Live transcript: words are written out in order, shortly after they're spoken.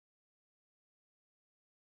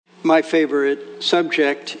My favorite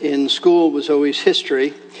subject in school was always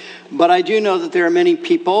history, but I do know that there are many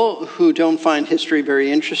people who don't find history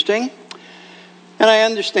very interesting. And I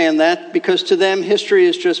understand that because to them, history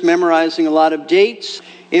is just memorizing a lot of dates,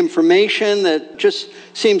 information that just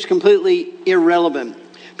seems completely irrelevant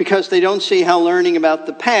because they don't see how learning about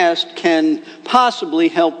the past can possibly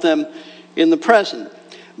help them in the present.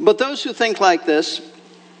 But those who think like this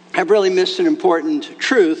have really missed an important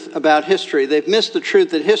truth about history. They've missed the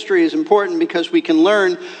truth that history is important because we can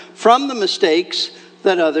learn from the mistakes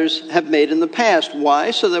that others have made in the past.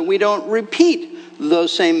 Why? So that we don't repeat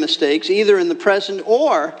those same mistakes, either in the present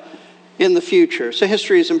or in the future. So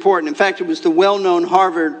history is important. In fact, it was the well-known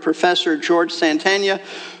Harvard professor George Santayana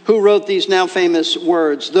who wrote these now famous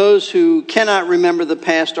words: "Those who cannot remember the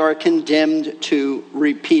past are condemned to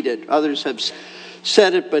repeat it." Others have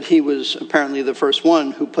said it, but he was apparently the first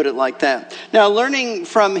one who put it like that. Now, learning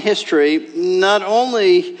from history not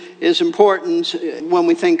only is important when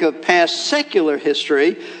we think of past secular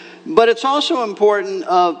history, but it's also important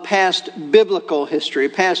of past biblical history,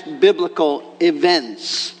 past biblical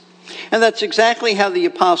events. And that's exactly how the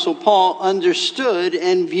Apostle Paul understood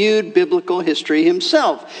and viewed biblical history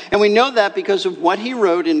himself. And we know that because of what he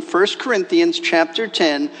wrote in 1 Corinthians chapter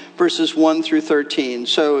 10, verses 1 through 13.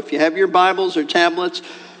 So if you have your Bibles or tablets,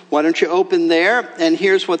 why don't you open there? And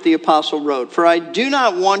here's what the Apostle wrote. "For I do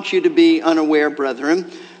not want you to be unaware,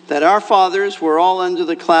 brethren, that our fathers were all under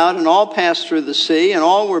the cloud and all passed through the sea, and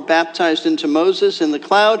all were baptized into Moses in the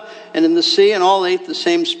cloud and in the sea, and all ate the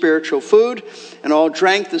same spiritual food, and all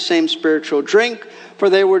drank the same spiritual drink, for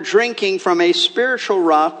they were drinking from a spiritual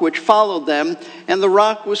rock which followed them, and the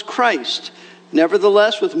rock was Christ.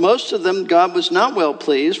 Nevertheless, with most of them God was not well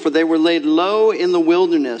pleased, for they were laid low in the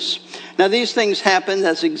wilderness." Now these things happened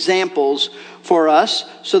as examples for us,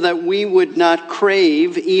 so that we would not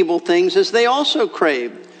crave evil things as they also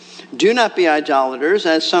craved. "Do not be idolaters,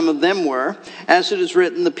 as some of them were. As it is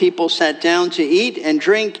written, the people sat down to eat and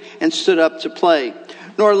drink and stood up to play.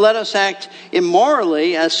 Nor let us act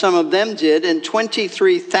immorally, as some of them did, and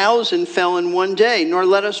 23,000 fell in one day. Nor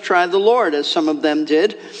let us try the Lord, as some of them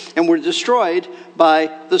did, and were destroyed by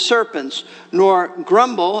the serpents. Nor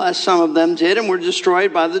grumble, as some of them did, and were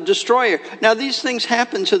destroyed by the destroyer." Now these things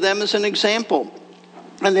happened to them as an example,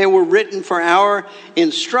 and they were written for our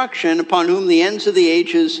instruction, upon whom the ends of the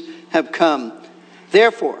ages have come.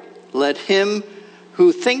 Therefore, let him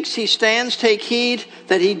who thinks he stands take heed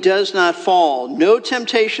that he does not fall. No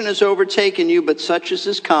temptation has overtaken you, but such as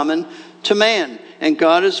is common to man. And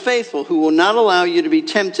God is faithful, who will not allow you to be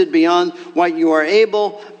tempted beyond what you are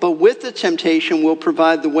able, but with the temptation will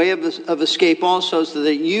provide the way of escape also, so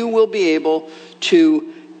that you will be able to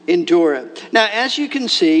endure it. Now, as you can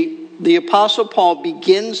see, the Apostle Paul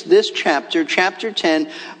begins this chapter 10,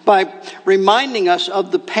 by reminding us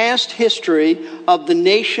of the past history of the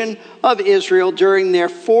nation of Israel during their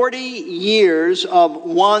 40 years of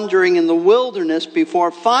wandering in the wilderness before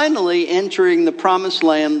finally entering the promised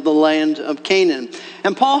land, the land of Canaan.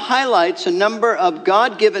 And Paul highlights a number of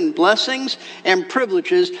God-given blessings and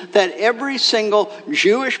privileges that every single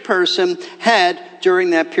Jewish person had during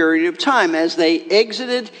that period of time as they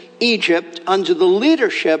exited Egypt under the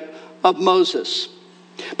leadership of Moses.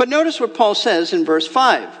 But notice what Paul says in verse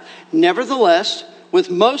 5. "Nevertheless, with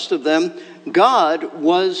most of them, God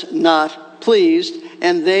was not pleased,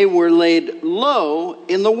 and they were laid low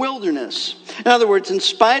in the wilderness." In other words, in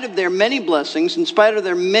spite of their many blessings, in spite of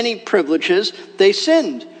their many privileges, they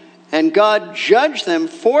sinned. And God judged them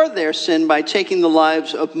for their sin by taking the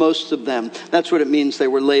lives of most of them. That's what it means they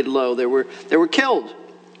were laid low. They were killed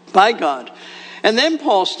by God. And then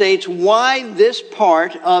Paul states why this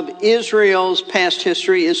part of Israel's past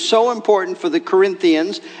history is so important for the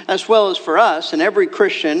Corinthians, as well as for us and every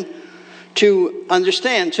Christian to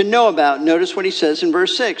understand, to know about. Notice what he says in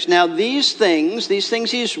verse 6. Now these things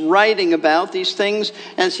he's writing about, these things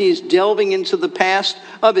as he's delving into the past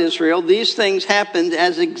of Israel, these things happened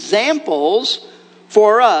as examples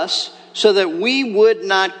for us, so that we would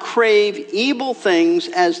not crave evil things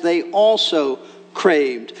as they also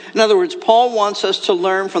craved. In other words, Paul wants us to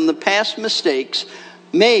learn from the past mistakes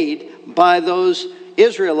made by those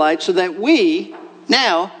Israelites so that we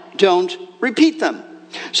now don't repeat them.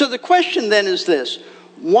 So the question then is this: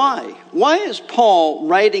 why? Why is Paul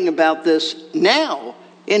writing about this now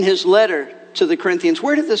in his letter to the Corinthians?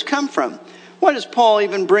 Where did this come from? Why does Paul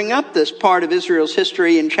even bring up this part of Israel's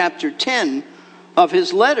history in chapter 10 of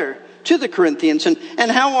his letter to the Corinthians?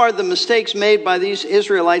 And how are the mistakes made by these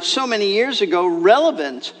Israelites so many years ago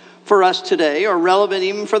relevant for us today, or relevant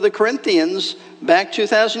even for the Corinthians back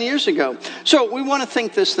 2,000 years ago? So we want to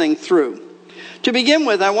think this thing through. To begin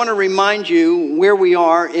with, I want to remind you where we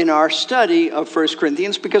are in our study of 1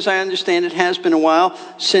 Corinthians, because I understand it has been a while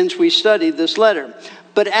since we studied this letter.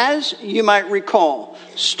 But as you might recall,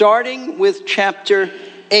 starting with chapter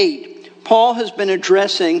 8, Paul has been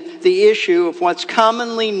addressing the issue of what's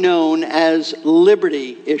commonly known as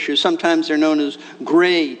liberty issues. Sometimes they're known as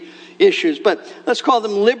gray issues, but let's call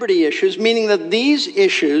them liberty issues, meaning that these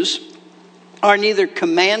issues are neither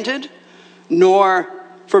commanded nor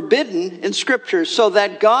forbidden in Scripture, so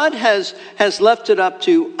that God has left it up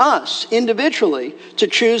to us individually to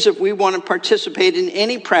choose if we want to participate in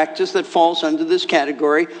any practice that falls under this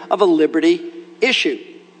category of a liberty issue.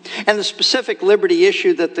 And the specific liberty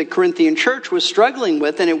issue that the Corinthian church was struggling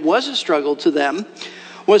with, and it was a struggle to them,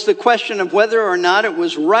 was the question of whether or not it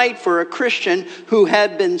was right for a Christian who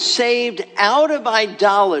had been saved out of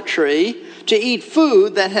idolatry to eat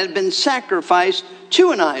food that had been sacrificed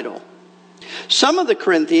to an idol. Some of the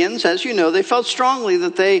Corinthians, as you know, they felt strongly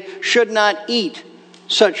that they should not eat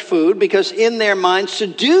such food because in their minds to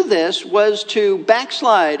do this was to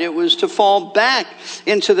backslide. It was to fall back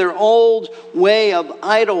into their old way of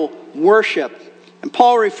idol worship. And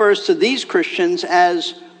Paul refers to these Christians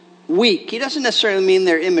as weak. He doesn't necessarily mean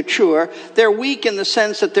they're immature. They're weak in the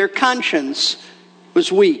sense that their conscience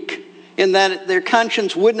was weak, in that their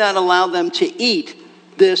conscience would not allow them to eat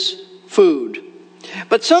this food.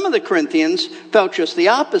 But some of the Corinthians felt just the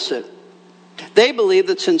opposite. They believed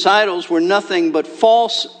that since idols were nothing but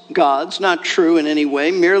false gods, not true in any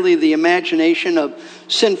way, merely the imagination of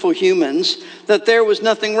sinful humans, that there was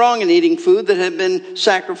nothing wrong in eating food that had been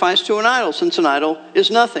sacrificed to an idol, since an idol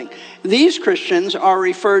is nothing. These Christians are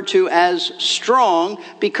referred to as strong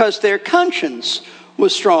because their conscience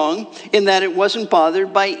was strong in that it wasn't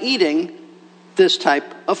bothered by eating this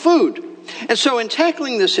type of food. And so in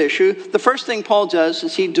tackling this issue, the first thing Paul does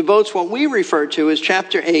is he devotes what we refer to as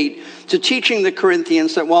chapter 8 to teaching the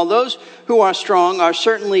Corinthians that while those who are strong are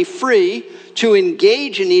certainly free to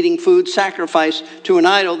engage in eating food sacrificed to an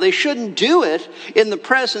idol, they shouldn't do it in the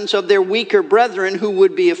presence of their weaker brethren who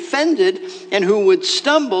would be offended and who would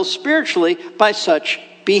stumble spiritually by such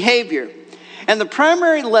behavior. And the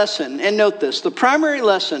primary lesson, and note this, the primary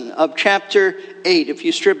lesson of chapter 8, if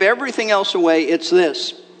you strip everything else away, it's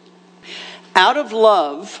this. Out of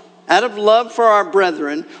love for our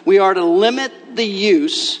brethren, we are to limit the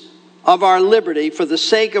use of our liberty for the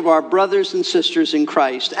sake of our brothers and sisters in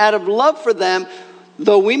Christ. Out of love for them,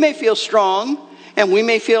 though we may feel strong and we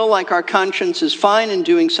may feel like our conscience is fine in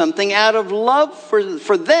doing something, out of love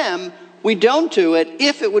for them, we don't do it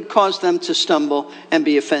if it would cause them to stumble and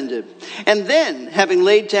be offended. And then, having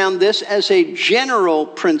laid down this as a general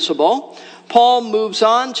principle, Paul moves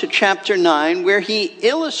on to chapter 9, where he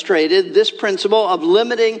illustrated this principle of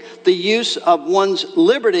limiting the use of one's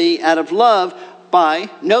liberty out of love by,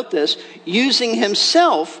 note this, using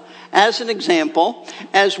himself as an example,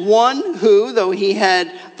 as one who, though he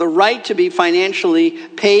had the right to be financially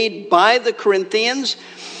paid by the Corinthians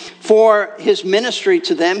for his ministry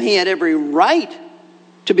to them, he had every right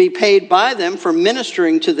to be paid by them for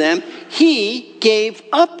ministering to them. He gave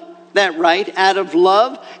up that right out of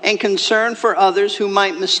love and concern for others who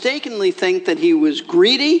might mistakenly think that he was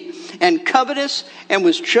greedy and covetous and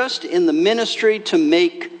was just in the ministry to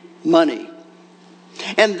make money.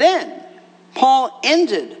 And then Paul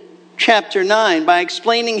ended chapter 9 by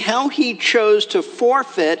explaining how he chose to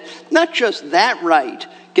forfeit not just that right,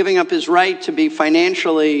 giving up his right to be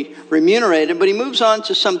financially remunerated, but he moves on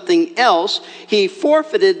to something else. He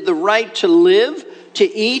forfeited the right to live, to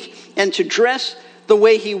eat, and to dress the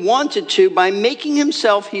way he wanted to by making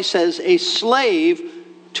himself, he says, a slave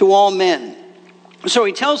to all men. So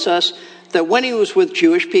he tells us that when he was with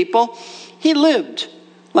Jewish people, he lived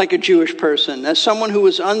like a Jewish person, as someone who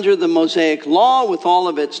was under the Mosaic law with all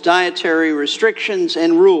of its dietary restrictions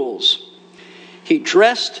and rules. He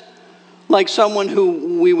dressed like someone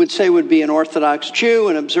who we would say would be an Orthodox Jew,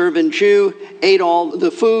 an observant Jew, ate all the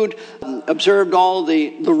food, observed all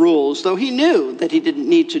the rules, though he knew that he didn't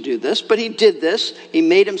need to do this, but he did this. He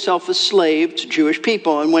made himself a slave to Jewish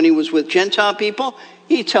people. And when he was with Gentile people,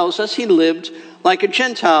 he tells us he lived like a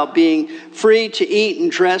Gentile, being free to eat and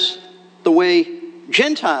dress the way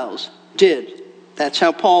Gentiles did. That's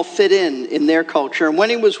how Paul fit in their culture. And when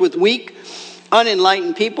he was with weak,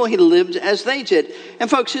 unenlightened people, he lived as they did. And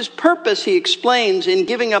folks, his purpose, he explains, in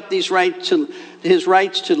giving up his rights to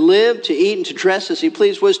live, to eat, and to dress as he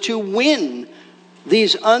pleased, was to win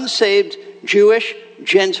these unsaved Jewish,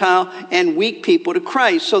 Gentile, and weak people to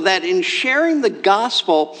Christ, so that in sharing the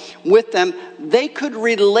gospel with them, they could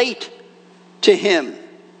relate to him.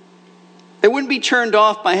 They wouldn't be turned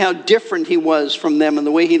off by how different he was from them and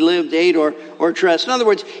the way he lived, ate, or dressed. In other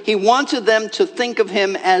words, he wanted them to think of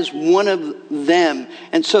him as one of them.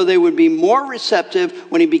 And so they would be more receptive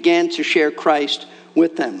when he began to share Christ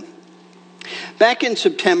with them. Back in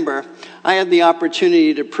September, I had the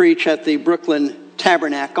opportunity to preach at the Brooklyn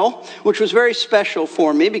Tabernacle, which was very special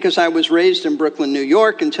for me because I was raised in Brooklyn, New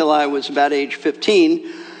York until I was about age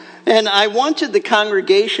 15. And I wanted the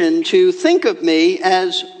congregation to think of me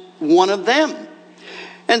as one of them.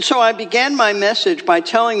 And so I began my message by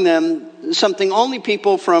telling them something only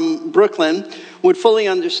people from Brooklyn would fully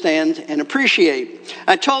understand and appreciate.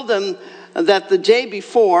 I told them that the day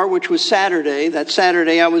before, which was Saturday,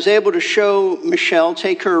 I was able to show Michelle,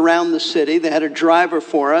 take her around the city. They had a driver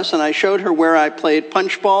for us, and I showed her where I played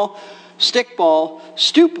punch ball, stick ball,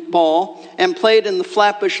 stoop ball, and played in the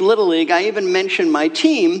Flatbush Little League. I even mentioned my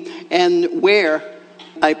team and where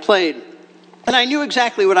I played. And I knew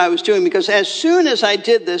exactly what I was doing because as soon as I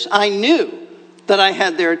did this, I knew that I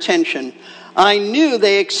had their attention. I knew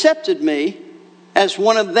they accepted me as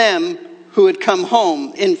one of them who had come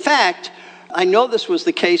home. In fact, I know this was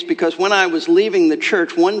the case because when I was leaving the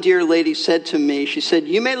church, one dear lady said to me, she said,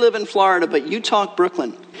 "You may live in Florida, but you talk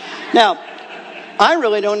Brooklyn." Now, I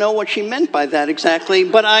really don't know what she meant by that exactly,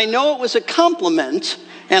 but I know it was a compliment.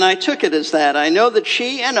 And I took it as that. I know that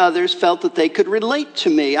she and others felt that they could relate to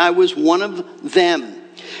me. I was one of them.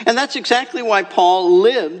 And that's exactly why Paul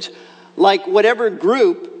lived like whatever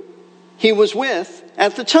group he was with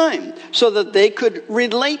at the time, so that they could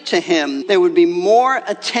relate to him. They would be more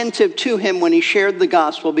attentive to him when he shared the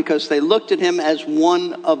gospel because they looked at him as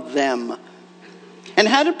one of them. And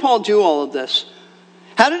how did Paul do all of this?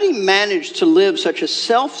 How did he manage to live such a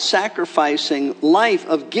self-sacrificing life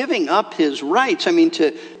of giving up his rights? I mean,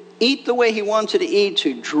 to eat the way he wanted to eat,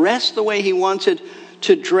 to dress the way he wanted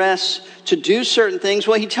to dress, to do certain things.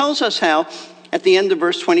 Well, he tells us how at the end of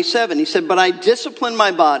verse 27. He said, "But I discipline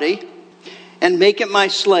my body and make it my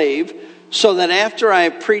slave, so that after I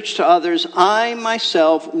have preached to others, I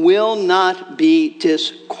myself will not be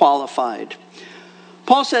disqualified."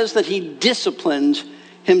 Paul says that he disciplined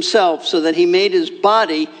himself so that he made his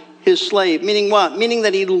body his slave. Meaning what? Meaning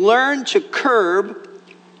that he learned to curb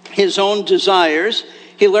his own desires.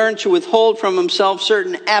 He learned to withhold from himself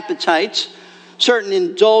certain appetites, certain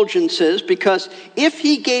indulgences, because if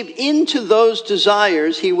he gave in to those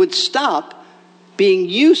desires, he would stop being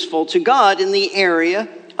useful to God in the area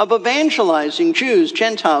of evangelizing Jews,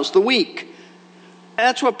 Gentiles, the weak.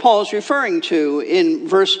 That's what Paul is referring to in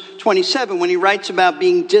verse 27 when he writes about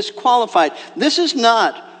being disqualified. This is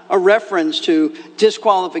not a reference to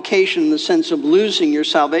disqualification in the sense of losing your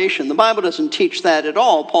salvation. The Bible doesn't teach that at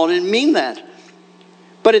all. Paul didn't mean that.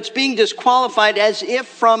 But it's being disqualified as if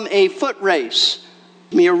from a foot race.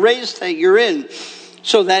 A race that you're in,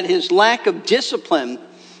 so that his lack of discipline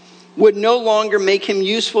would no longer make him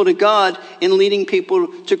useful to God in leading people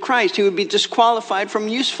to Christ. He would be disqualified from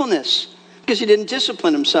usefulness because he didn't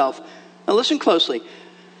discipline himself. Now listen closely.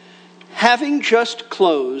 Having just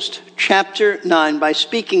closed chapter 9 by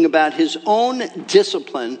speaking about his own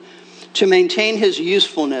discipline to maintain his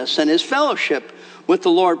usefulness and his fellowship with the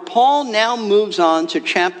Lord, Paul now moves on to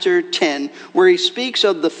chapter 10, where he speaks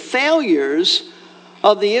of the failures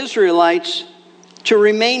of the Israelites to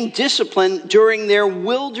remain disciplined during their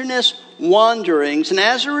wilderness wanderings. And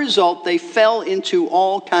as a result, they fell into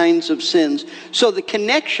all kinds of sins. So the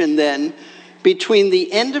connection then between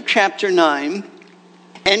the end of chapter 9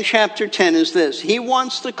 and chapter 10 is this. He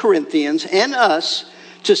wants the Corinthians and us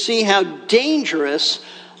to see how dangerous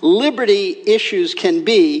liberty issues can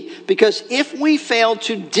be, because if we fail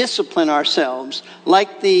to discipline ourselves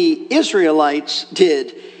like the Israelites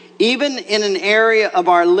did, even in an area of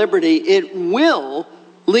our liberty, it will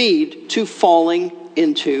lead to falling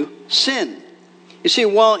into sin. You see,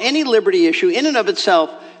 while any liberty issue in and of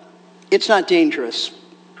itself, it's not dangerous.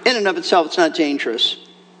 In and of itself, it's not dangerous.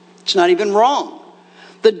 It's not even wrong.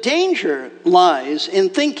 The danger lies in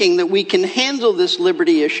thinking that we can handle this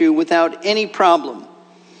liberty issue without any problem.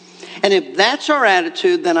 And if that's our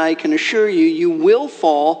attitude, then I can assure you, you will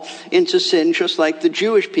fall into sin just like the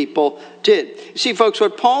Jewish people did. You see, folks,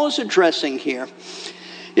 what Paul is addressing here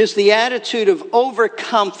is the attitude of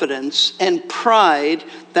overconfidence and pride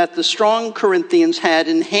that the strong Corinthians had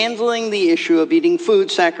in handling the issue of eating food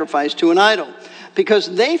sacrificed to an idol.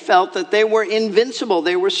 Because they felt that they were invincible,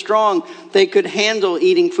 they were strong, they could handle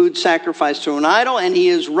eating food sacrificed to an idol, and he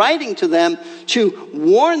is writing to them to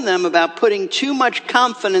warn them about putting too much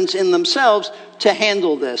confidence in themselves to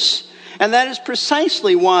handle this. And that is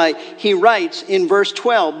precisely why he writes in verse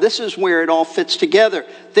 12, this is where it all fits together.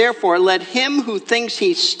 Therefore, let him who thinks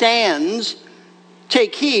he stands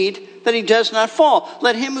take heed that he does not fall.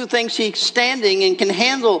 Let him who thinks he's standing and can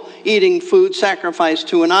handle eating food sacrificed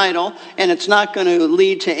to an idol, and it's not going to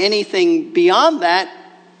lead to anything beyond that,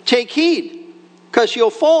 take heed, because you'll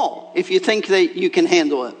fall if you think that you can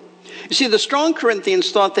handle it. You see, the strong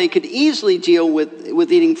Corinthians thought they could easily deal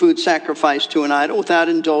with eating food sacrificed to an idol without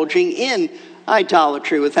indulging in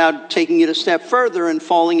idolatry, without taking it a step further and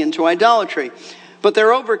falling into idolatry. But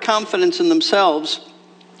their overconfidence in themselves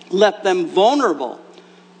left them vulnerable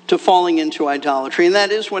to falling into idolatry, and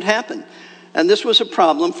that is what happened. And this was a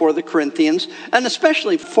problem for the Corinthians, and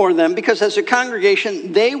especially for them, because as a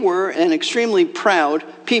congregation, they were an extremely proud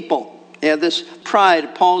people. They had this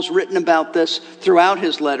pride. Paul's written about this throughout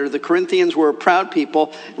his letter. The Corinthians were a proud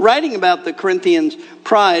people. Writing about the Corinthians'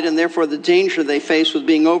 pride and therefore the danger they faced with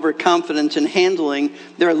being overconfident in handling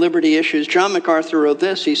their liberty issues, John MacArthur wrote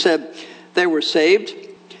this. He said, they were saved,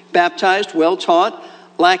 baptized, well-taught,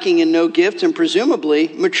 lacking in no gift, and presumably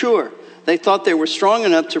mature. They thought they were strong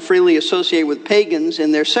enough to freely associate with pagans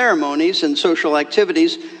in their ceremonies and social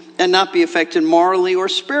activities and not be affected morally or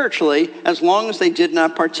spiritually as long as they did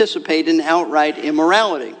not participate in outright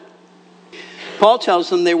immorality. Paul tells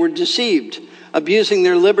them they were deceived. Abusing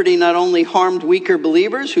their liberty not only harmed weaker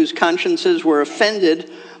believers whose consciences were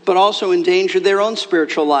offended, but also endangered their own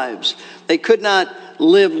spiritual lives. They could not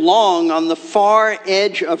live long on the far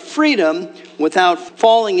edge of freedom without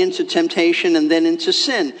falling into temptation and then into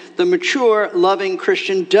sin. The mature, loving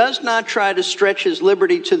Christian does not try to stretch his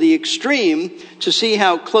liberty to the extreme to see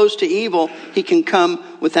how close to evil he can come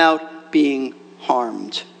without being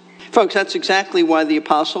harmed. Folks, that's exactly why the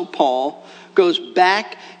Apostle Paul goes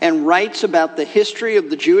back and writes about the history of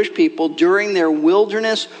the Jewish people during their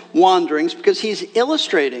wilderness wanderings, because he's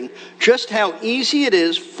illustrating just how easy it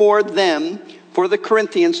is for them, for the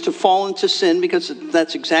Corinthians, to fall into sin, because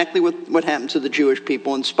that's exactly what happened to the Jewish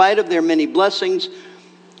people, in spite of their many blessings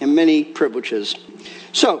and many privileges.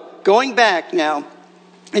 So, going back now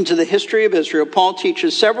into the history of Israel, Paul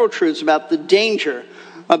teaches several truths about the danger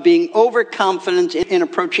of being overconfident in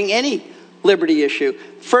approaching any liberty issue.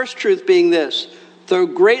 First truth being this: though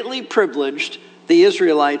greatly privileged, the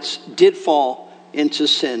Israelites did fall into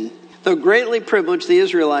sin. Though greatly privileged, the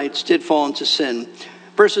Israelites did fall into sin.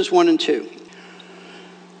 Verses 1 and 2.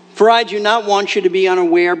 For I do not want you to be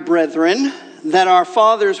unaware, brethren, that our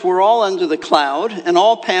fathers were all under the cloud, and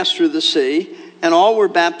all passed through the sea, and all were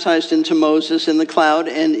baptized into Moses in the cloud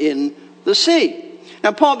and in the sea.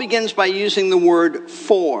 Now, Paul begins by using the word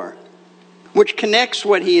for, which connects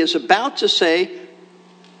what he is about to say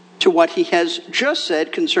to what he has just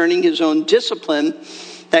said concerning his own discipline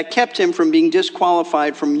that kept him from being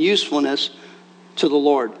disqualified from usefulness to the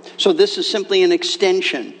Lord. So this is simply an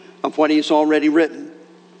extension of what he's already written.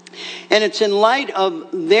 And it's in light of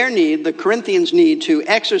their need, the Corinthians' need, to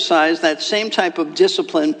exercise that same type of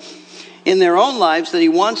discipline in their own lives that he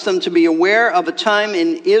wants them to be aware of a time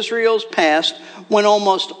in Israel's past when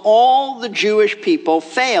almost all the Jewish people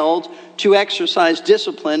failed to exercise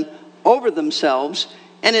discipline over themselves,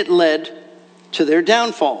 and it led to their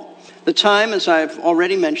downfall. The time, as I've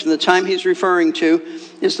already mentioned, the time he's referring to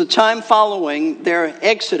is the time following their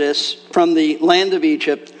exodus from the land of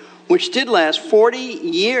Egypt, which did last 40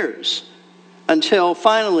 years until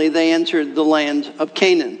finally they entered the land of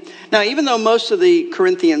Canaan. Now, even though most of the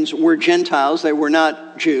Corinthians were Gentiles, they were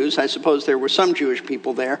not Jews. I suppose there were some Jewish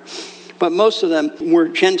people there, but most of them were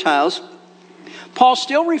Gentiles. Paul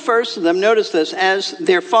still refers to them, notice this, as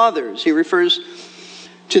their fathers. He refers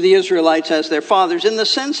to the Israelites as their fathers in the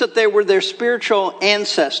sense that they were their spiritual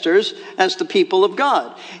ancestors as the people of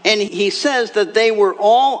God. And he says that they were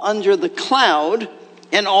all under the cloud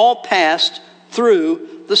and all passed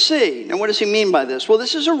through the sea. Now, what does he mean by this? Well,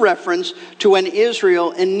 this is a reference to when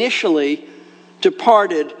Israel initially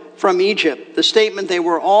departed from Egypt. The statement they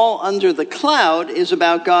were all under the cloud is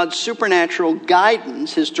about God's supernatural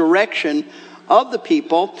guidance, his direction of the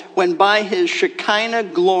people, when by his Shekinah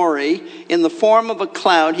glory in the form of a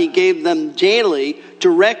cloud, he gave them daily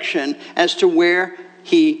direction as to where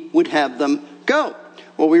he would have them go.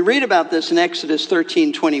 Well, we read about this in Exodus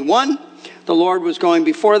 13:21. The Lord was going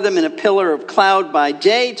before them in a pillar of cloud by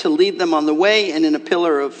day to lead them on the way, and in a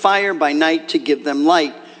pillar of fire by night to give them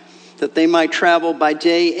light, that they might travel by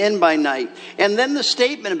day and by night. And then the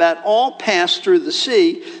statement about all passed through the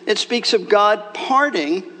sea, it speaks of God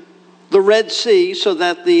parting the Red Sea so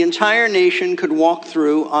that the entire nation could walk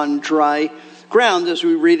through on dry ground, as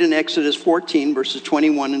we read in Exodus 14, verses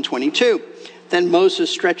 21 and 22. Then Moses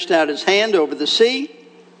stretched out his hand over the sea,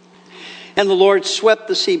 and the Lord swept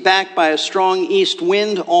the sea back by a strong east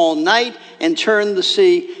wind all night and turned the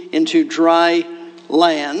sea into dry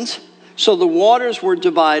land. So the waters were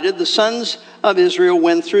divided. The sons of Israel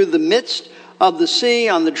went through the midst of the sea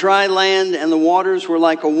on the dry land, and the waters were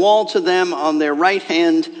like a wall to them on their right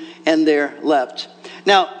hand and their left.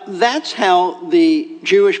 Now, that's how the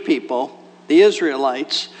Jewish people, the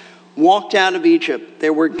Israelites, walked out of Egypt.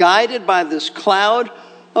 They were guided by this cloud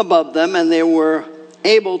above them, and they were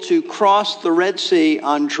able to cross the Red Sea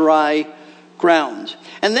on dry ground.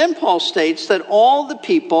 And then Paul states that all the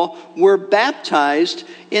people were baptized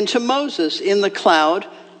into Moses in the cloud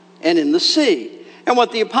and in the sea. And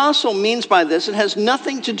what the apostle means by this, it has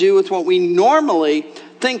nothing to do with what we normally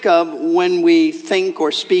think of when we think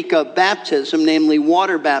or speak of baptism, namely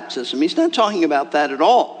water baptism. He's not talking about that at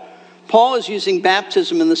all. Paul is using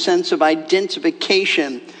baptism in the sense of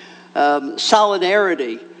identification,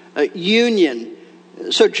 solidarity, union.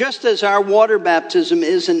 So just as our water baptism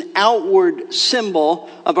is an outward symbol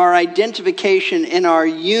of our identification in our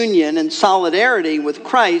union and solidarity with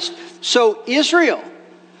Christ, so Israel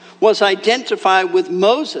was identified with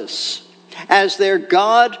Moses as their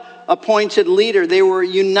God-appointed leader. They were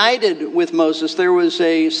united with Moses. There was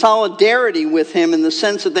a solidarity with him in the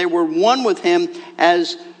sense that they were one with him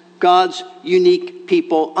as God's unique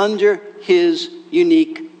people under his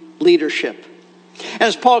unique leadership.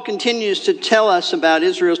 As Paul continues to tell us about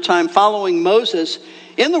Israel's time following Moses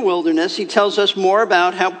in the wilderness, he tells us more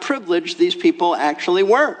about how privileged these people actually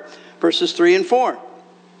were. Verses 3 and 4.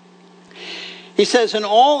 He says, and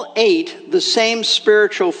all ate the same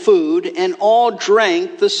spiritual food, and all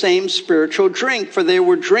drank the same spiritual drink, for they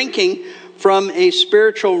were drinking from a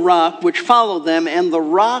spiritual rock which followed them, and the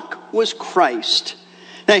rock was Christ.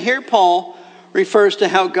 Now here Paul refers to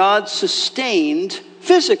how God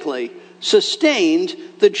physically sustained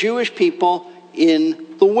the Jewish people in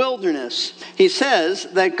the wilderness. He says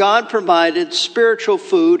that God provided spiritual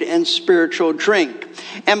food and spiritual drink.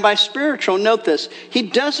 And by spiritual, note this, he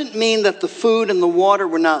doesn't mean that the food and the water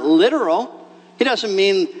were not literal. He doesn't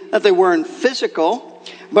mean that they weren't physical,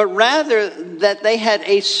 but rather that they had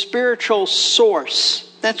a spiritual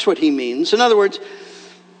source. That's what he means. In other words,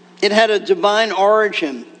 it had a divine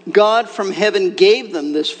origin. God from heaven gave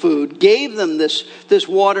them this food, gave them this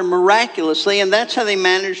water miraculously, and that's how they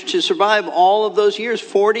managed to survive all of those years,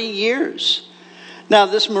 40 years. Now,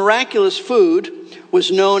 this miraculous food was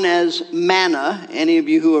known as manna. Any of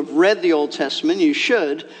you who have read the Old Testament, you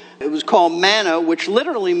should. It was called manna, which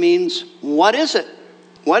literally means, what is it?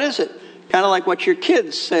 What is it? Kind of like what your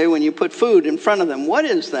kids say when you put food in front of them. What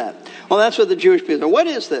is that? Well, that's what the Jewish people say. What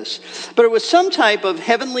is this? But it was some type of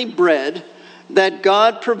heavenly bread that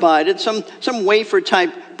God provided, some wafer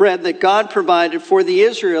type bread that God provided for the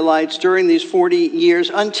Israelites during these 40 years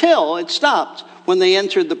until it stopped when they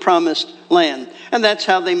entered the promised land. And that's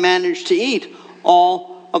how they managed to eat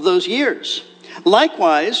all of those years.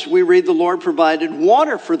 Likewise, we read the Lord provided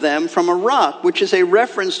water for them from a rock, which is a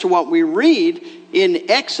reference to what we read in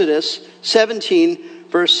Exodus 17,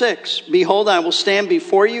 verse 6. Behold, I will stand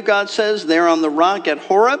before you, God says, there on the rock at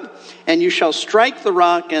Horeb, and you shall strike the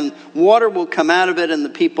rock, and water will come out of it, and the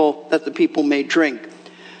people may drink.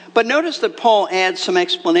 But notice that Paul adds some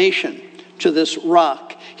explanation to this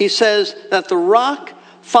rock. He says that the rock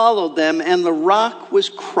followed them, and the rock was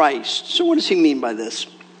Christ. So what does he mean by this?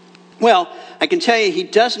 Well, I can tell you he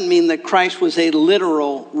doesn't mean that Christ was a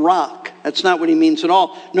literal rock. That's not what he means at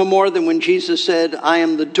all. No more than when Jesus said, I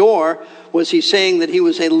am the door, was he saying that he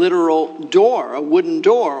was a literal door, a wooden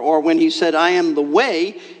door. Or when he said, I am the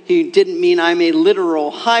way, he didn't mean I'm a literal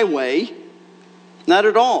highway. Not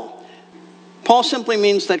at all. Paul simply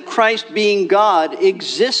means that Christ, being God,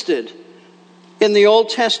 existed in the Old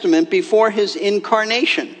Testament before his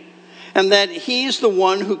incarnation. And that he's the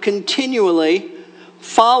one who continually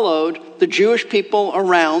followed the Jewish people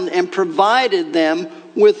around and provided them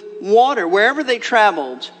with water. Wherever they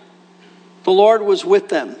traveled, the Lord was with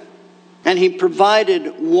them. And he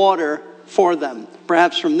provided water for them.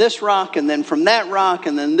 Perhaps from this rock, and then from that rock,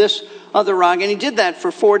 and then this other rock. And he did that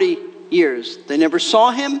for 40 years. They never saw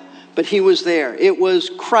him, but he was there. It was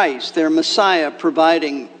Christ, their Messiah,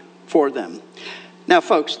 providing for them. Now,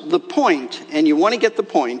 folks, the point, and you want to get the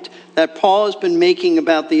point, that Paul has been making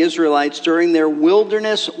about the Israelites during their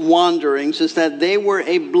wilderness wanderings is that they were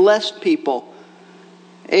a blessed people,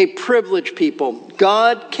 a privileged people.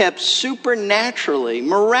 God kept supernaturally,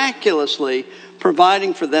 miraculously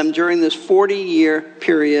providing for them during this 40-year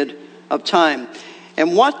period of time.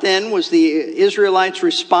 And what then was the Israelites'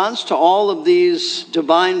 response to all of these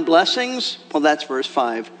divine blessings? Well, that's verse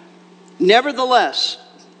 5. Nevertheless,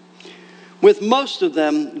 with most of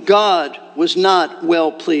them, God was not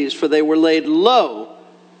well pleased, for they were laid low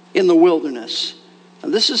in the wilderness. Now,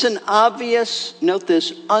 this is an obvious, note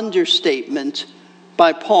this, understatement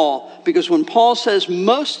by Paul, because when Paul says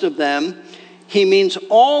most of them, He means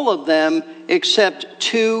all of them except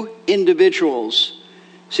 2 individuals.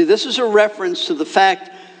 See, this is a reference to the fact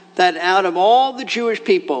that out of all the Jewish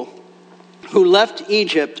people who left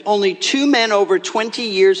Egypt, only 2 men over 20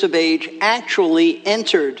 years of age actually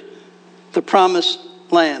entered the promised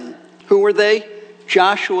land. Who were they?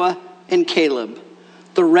 Joshua and Caleb.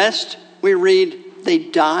 The rest, we read, they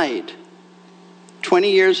died.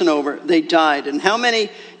 20 years and over, they died. And how many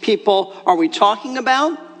people are we talking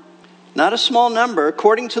about? Not a small number.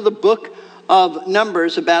 According to the book of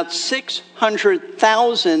Numbers, about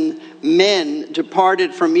 600,000 men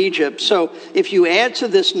departed from Egypt. So if you add to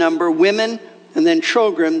this number women and then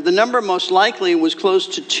children, the number most likely was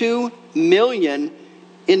close to 2 million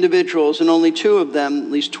individuals, and only 2 of them,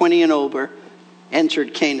 at least 20 and over,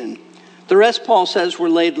 entered Canaan. The rest, Paul says, were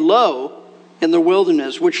laid low in the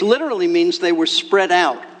wilderness, which literally means they were spread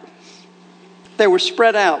out. They were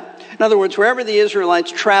spread out. In other words, wherever the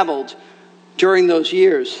Israelites traveled during those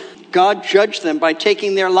years, God judged them by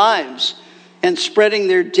taking their lives and spreading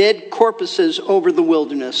their dead corpses over the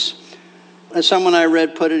wilderness. As someone I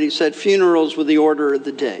read put it, he said, funerals were the order of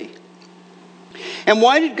the day. And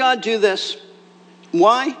why did God do this?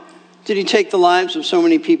 Why did he take the lives of so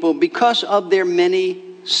many people? Because of their many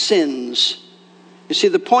sins. You see,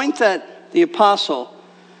 the point that the apostle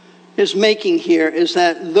is making here is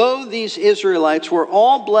that though these Israelites were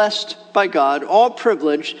all blessed by God, all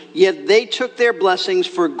privileged, yet they took their blessings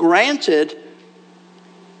for granted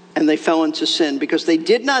and they fell into sin because they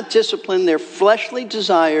did not discipline their fleshly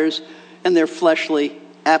desires and their fleshly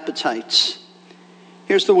appetites.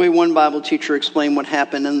 Here's the way one Bible teacher explained what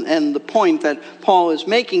happened and the point that Paul is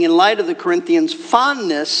making in light of the Corinthians'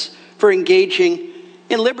 fondness for engaging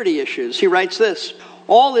in liberty issues. He writes this: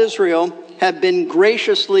 all Israel have been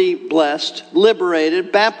graciously blessed,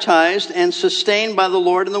 liberated, baptized, and sustained by the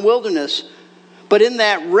Lord in the wilderness. But in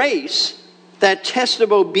that race, that test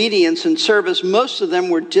of obedience and service, most of them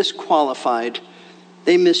were disqualified.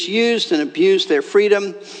 They misused and abused their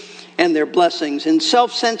freedom and their blessings. In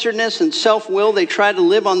self-centeredness and self-will, they tried to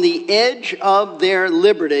live on the edge of their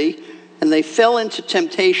liberty, and they fell into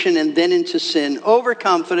temptation and then into sin.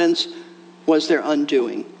 Overconfidence was their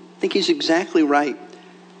undoing. I think he's exactly right.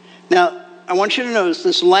 Now, I want you to notice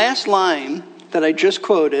this last line that I just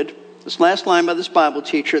quoted, this last line by this Bible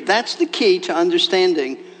teacher, that's the key to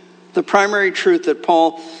understanding the primary truth that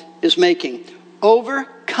Paul is making.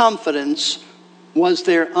 Overconfidence was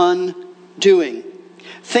their undoing.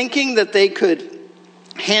 Thinking that they could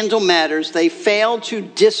handle matters, they failed to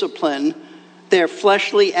discipline their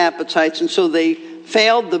fleshly appetites, and so they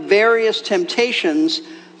failed the various temptations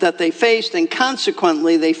that they faced, and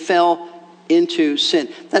consequently they fell into sin.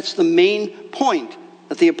 That's the main point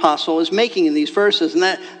that the apostle is making in these verses. And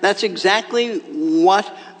that's exactly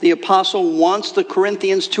what the apostle wants the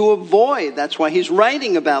Corinthians to avoid. That's why he's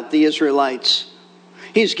writing about the Israelites.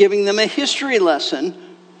 He's giving them a history lesson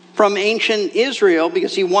from ancient Israel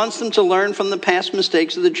because he wants them to learn from the past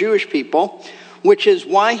mistakes of the Jewish people, which is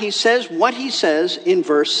why he says what he says in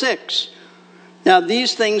verse 6. Now,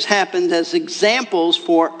 these things happened as examples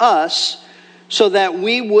for us, so that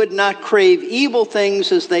we would not crave evil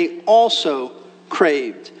things as they also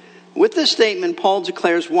craved. With this statement, Paul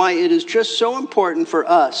declares why it is just so important for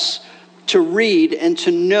us to read and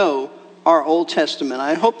to know our Old Testament.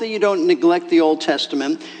 I hope that you don't neglect the Old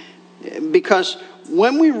Testament, because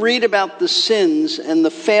when we read about the sins and the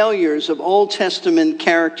failures of Old Testament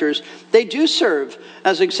characters, they do serve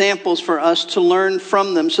as examples for us to learn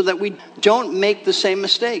from them so that we don't make the same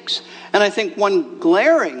mistakes. And I think one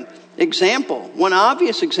glaring example, one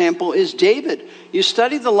obvious example is David. You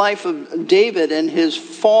study the life of David and his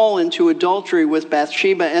fall into adultery with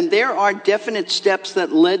Bathsheba, and there are definite steps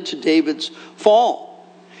that led to David's fall.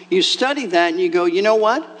 You study that and you go, you know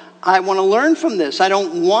what? I want to learn from this. I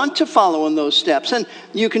don't want to follow in those steps. And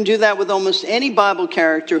you can do that with almost any Bible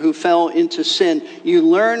character who fell into sin. You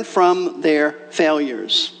learn from their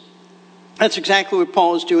failures. That's exactly what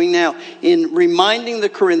Paul is doing now in reminding the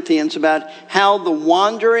Corinthians about how the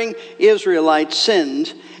wandering Israelites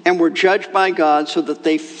sinned and were judged by God so that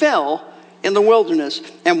they fell in the wilderness.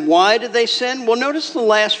 And why did they sin? Well, notice the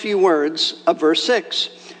last few words of verse 6.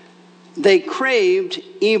 They craved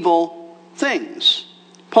evil things.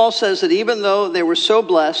 Paul says that even though they were so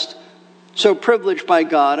blessed, so privileged by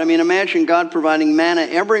God, I mean, imagine God providing manna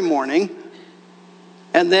every morning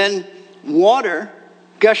and then water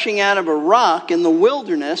gushing out of a rock in the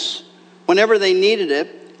wilderness whenever they needed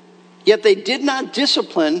it, yet they did not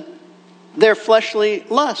discipline their fleshly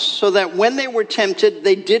lusts, so that when they were tempted,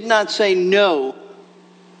 they did not say no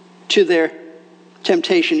to their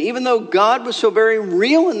temptation, even though God was so very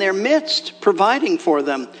real in their midst, providing for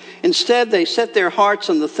them. Instead, they set their hearts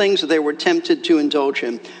on the things that they were tempted to indulge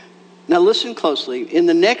in. Now listen closely. In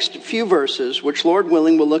the next few verses, which Lord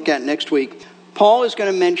willing we'll look at next week, Paul is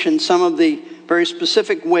going to mention some of the very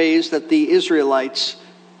specific ways that the Israelites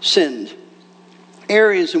sinned.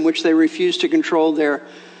 Areas in which they refused to control their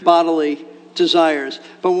bodily desires.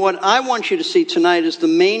 But what I want you to see tonight is the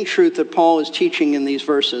main truth that Paul is teaching in these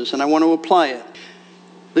verses, and I want to apply it.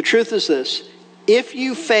 The truth is this: if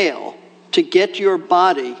you fail to get your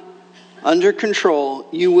body under control,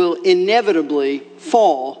 you will inevitably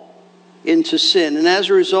fall into sin. And as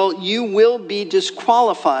a result, you will be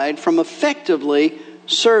disqualified from effectively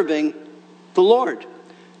serving the Lord.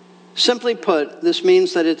 Simply put, this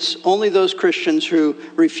means that it's only those Christians who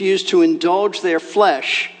refuse to indulge their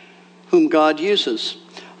flesh whom God uses.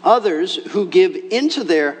 Others who give into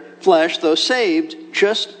their flesh, though saved,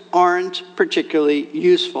 just aren't particularly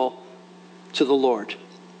useful to the Lord.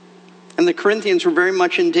 And the Corinthians were very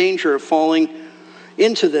much in danger of falling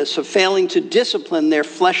into this, of failing to discipline their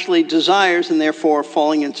fleshly desires and therefore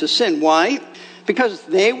falling into sin. Why? Because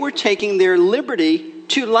they were taking their liberty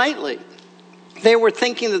too lightly. They were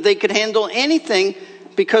thinking that they could handle anything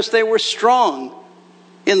because they were strong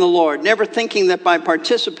in the Lord, never thinking that by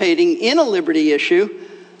participating in a liberty issue,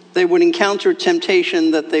 they would encounter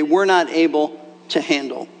temptation that they were not able to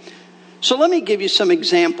handle. So let me give you some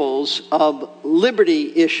examples of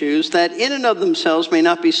liberty issues that in and of themselves may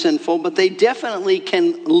not be sinful, but they definitely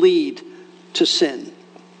can lead to sin.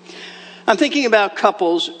 I'm thinking about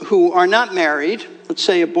couples who are not married, let's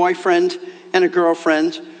say a boyfriend and a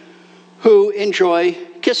girlfriend, who enjoy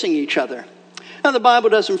kissing each other. Now, the Bible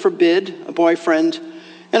doesn't forbid a boyfriend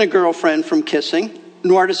and a girlfriend from kissing,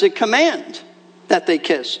 nor does it command that they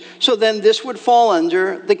kiss. So then this would fall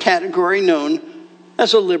under the category known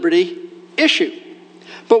as a liberty issue.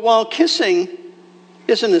 But while kissing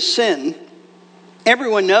isn't a sin,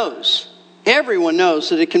 everyone knows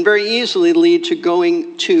that it can very easily lead to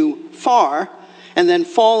going too far and then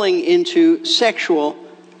falling into sexual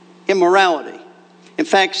immorality. In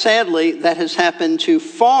fact, sadly, that has happened to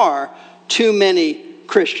far too many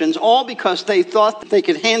Christians, all because they thought that they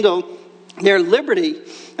could handle their liberty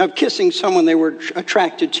of kissing someone they were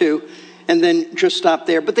attracted to and then just stop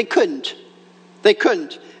there. But they couldn't. They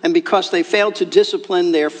couldn't. And because they failed to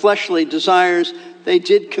discipline their fleshly desires, they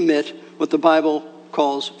did commit what the Bible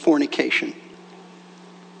calls fornication.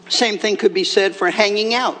 Same thing could be said for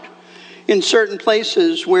hanging out in certain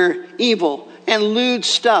places where evil and lewd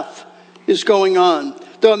stuff is going on.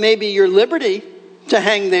 Though it may be your liberty to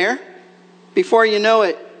hang there, before you know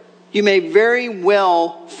it, you may very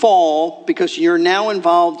well fall because you're now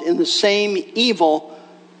involved in the same evil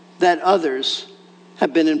that others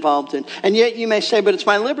have been involved in. And yet you may say, but it's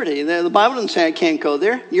my liberty. The Bible doesn't say I can't go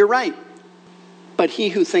there. You're right. But he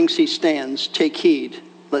who thinks he stands, take heed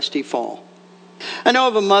lest he fall. I know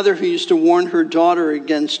of a mother who used to warn her daughter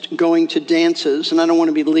against going to dances, and I don't want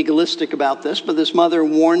to be legalistic about this, but this mother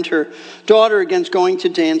warned her daughter against going to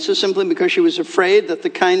dances simply because she was afraid that the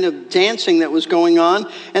kind of dancing that was going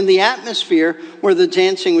on and the atmosphere where the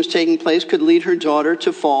dancing was taking place could lead her daughter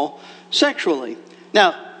to fall sexually.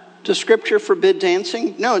 Now, does Scripture forbid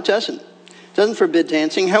dancing? No, it doesn't. It doesn't forbid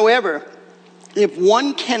dancing. However, if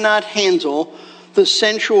one cannot handle the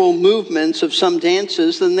sensual movements of some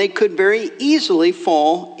dances, then they could very easily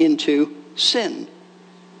fall into sin.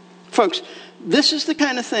 Folks, this is the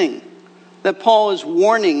kind of thing that Paul is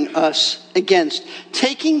warning us against.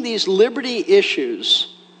 Taking these liberty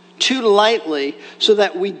issues too lightly so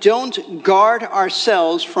that we don't guard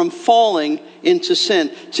ourselves from falling into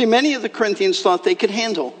sin. See, many of the Corinthians thought they could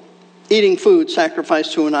handle eating food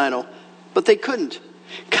sacrificed to an idol, but they couldn't.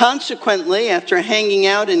 Consequently, after hanging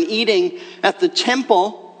out and eating at the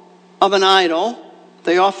temple of an idol,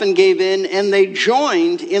 they often gave in and they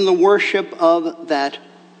joined in the worship of that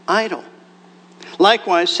idol.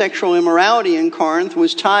 Likewise, sexual immorality in Corinth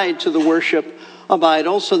was tied to the worship of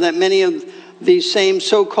idols, so that many of these same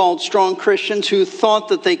so-called strong Christians who thought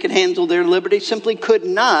that they could handle their liberty simply could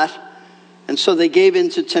not, and so they gave in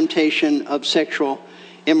to temptation of sexual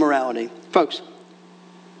immorality. Folks,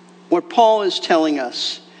 what Paul is telling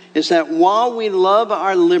us is that while we love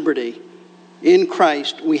our liberty in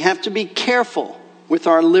Christ, we have to be careful with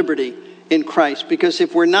our liberty in Christ. Because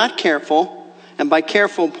if we're not careful, and by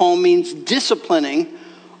careful, Paul means disciplining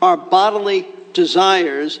our bodily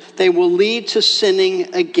desires, they will lead to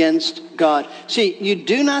sinning against God. See, you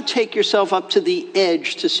do not take yourself up to the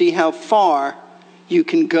edge to see how far you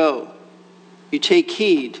can go. You take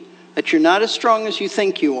heed that you're not as strong as you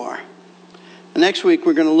think you are. Next week,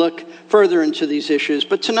 we're going to look further into these issues.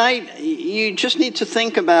 But tonight, you just need to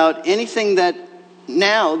think about anything that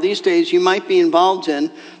now, these days, you might be involved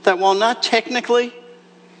in that, while not technically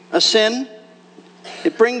a sin,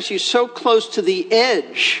 it brings you so close to the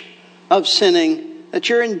edge of sinning that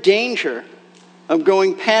you're in danger of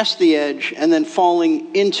going past the edge and then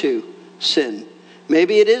falling into sin.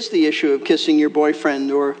 Maybe it is the issue of kissing your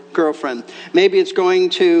boyfriend or girlfriend. Maybe it's going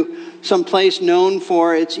to some place known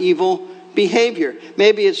for its evil behavior.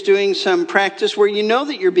 Maybe it's doing some practice where you know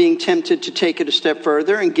that you're being tempted to take it a step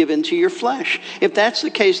further and give in to your flesh. If that's the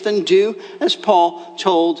case, then do as Paul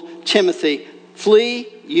told Timothy. Flee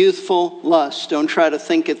youthful lust. Don't try to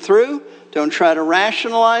think it through. Don't try to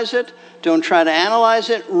rationalize it. Don't try to analyze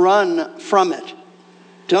it. Run from it.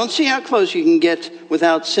 Don't see how close you can get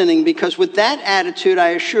without sinning, because with that attitude, I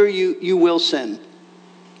assure you, you will sin.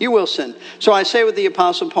 You will sin. So I say with the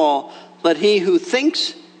Apostle Paul, let he who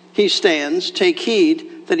thinks he stands take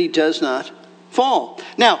heed that he does not fall.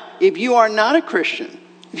 Now, if you are not a Christian,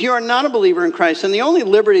 if you are not a believer in Christ, then the only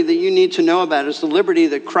liberty that you need to know about is the liberty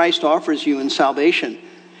that Christ offers you in salvation.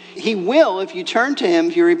 He will, if you turn to him,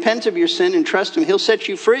 if you repent of your sin and trust him, he'll set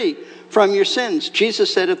you free from your sins.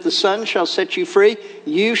 Jesus said, if the Son shall set you free,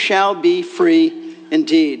 you shall be free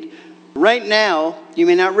indeed. Right now, you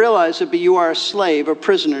may not realize it, but you are a slave, a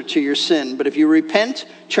prisoner to your sin. But if you repent,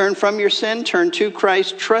 turn from your sin, turn to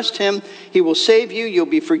Christ, trust him, he will save you, you'll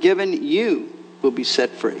be forgiven, you will be set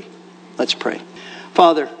free. Let's pray.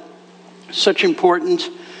 Father, such important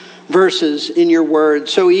verses in your word,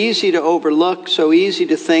 so easy to overlook, so easy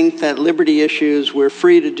to think that liberty issues, we're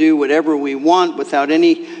free to do whatever we want without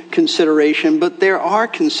any consideration, but there are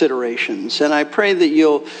considerations. And I pray that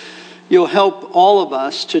you'll help all of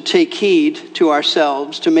us to take heed to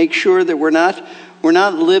ourselves, to make sure that we're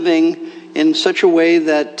not living in such a way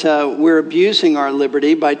that we're abusing our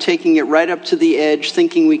liberty by taking it right up to the edge,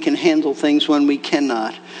 thinking we can handle things when we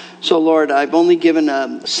cannot. So Lord, I've only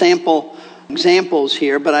given sample examples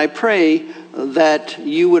here, but I pray that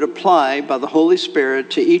you would apply by the Holy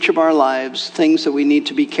Spirit to each of our lives things that we need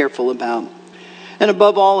to be careful about. And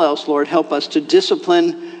above all else, Lord, help us to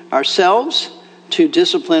discipline ourselves, to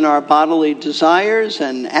discipline our bodily desires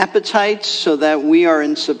and appetites so that we are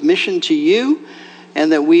in submission to you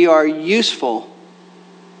and that we are useful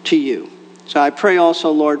to you. So I pray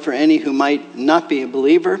also, Lord, for any who might not be a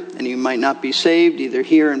believer, any who might not be saved, either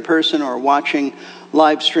here in person or watching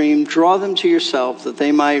live stream, draw them to yourself that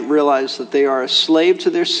they might realize that they are a slave to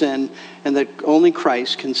their sin and that only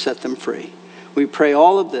Christ can set them free. We pray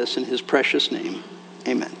all of this in his precious name.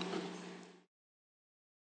 Amen.